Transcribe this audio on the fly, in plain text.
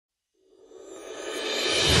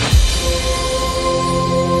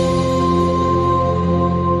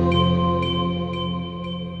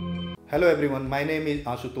everyone, my name is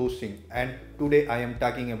Ashutosh Singh and today I am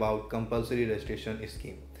talking about Compulsory Registration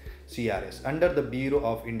Scheme CRS under the Bureau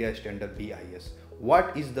of India Standard BIS.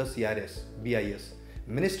 What is the CRS BIS?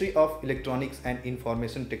 Ministry of Electronics and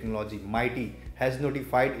Information Technology MITI has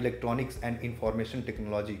notified Electronics and Information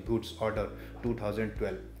Technology Goods Order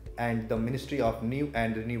 2012 and the Ministry of New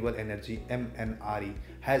and Renewable Energy MNRE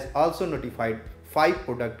has also notified 5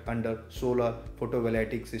 products under Solar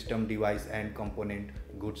Photovoltaic System Device and Component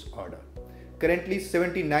Goods Order. Currently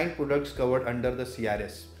 79 products covered under the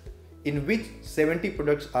CRS, in which 70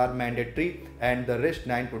 products are mandatory and the rest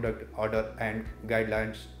 9 product order and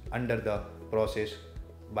guidelines under the process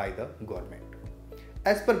by the government.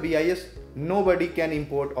 As per BIS, nobody can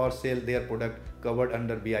import or sell their product covered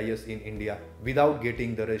under BIS in India without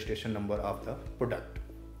getting the registration number of the product.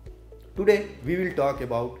 Today we will talk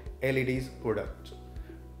about LEDs products.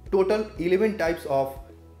 Total 11 types of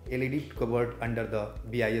LED covered under the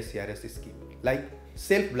BIS CRS scheme, like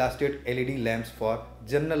self-blasted LED lamps for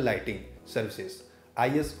general lighting services,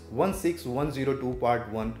 IS 16102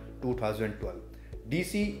 Part 1 2012.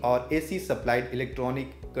 DC or AC supplied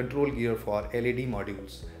electronic control gear for LED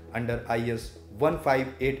modules under IS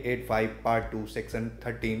 15885 Part 2 Section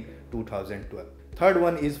 13 2012. Third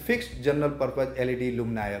one is fixed general purpose LED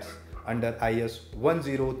luminaires under IS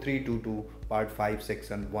 10322 Part 5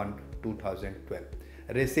 Section 1 2012.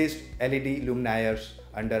 Recessed LED luminaires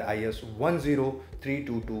under IS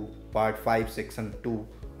 10322 Part 5 Section 2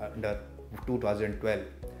 under 2012.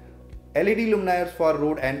 LED luminaires for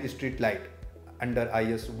road and street light under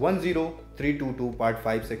IS 10322 Part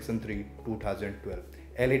 5 Section 3 2012.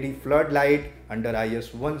 LED floodlight under IS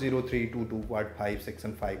 10322 Part 5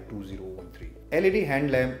 Section 5 2013. LED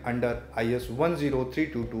hand lamp under IS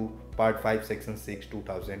 10322 Part 5 Section 6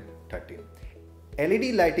 2013.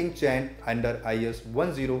 LED lighting chain under IS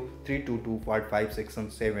 10322 Part 5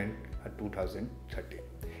 Section 7 2013.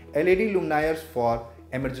 LED luminaires for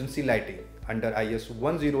emergency lighting under IS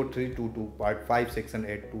 10322 Part 5 Section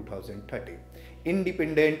 8 2013.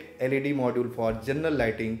 Independent LED module for general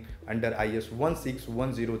lighting under IS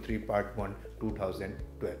 16103 Part 1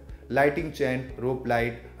 2012. Lighting chain rope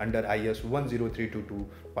light under IS 10322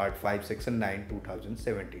 Part 5 Section 9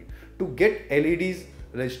 2017. To get LEDs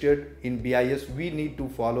registered in BIS, we need to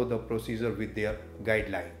follow the procedure with their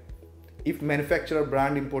guideline. If manufacturer,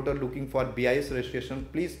 brand, importer looking for BIS registration,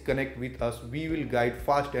 please connect with us. We will guide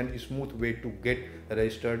fast and smooth way to get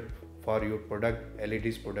registered for your product,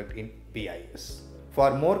 LEDs product in BIS.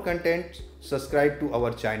 For more content, subscribe to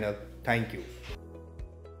our channel. Thank you.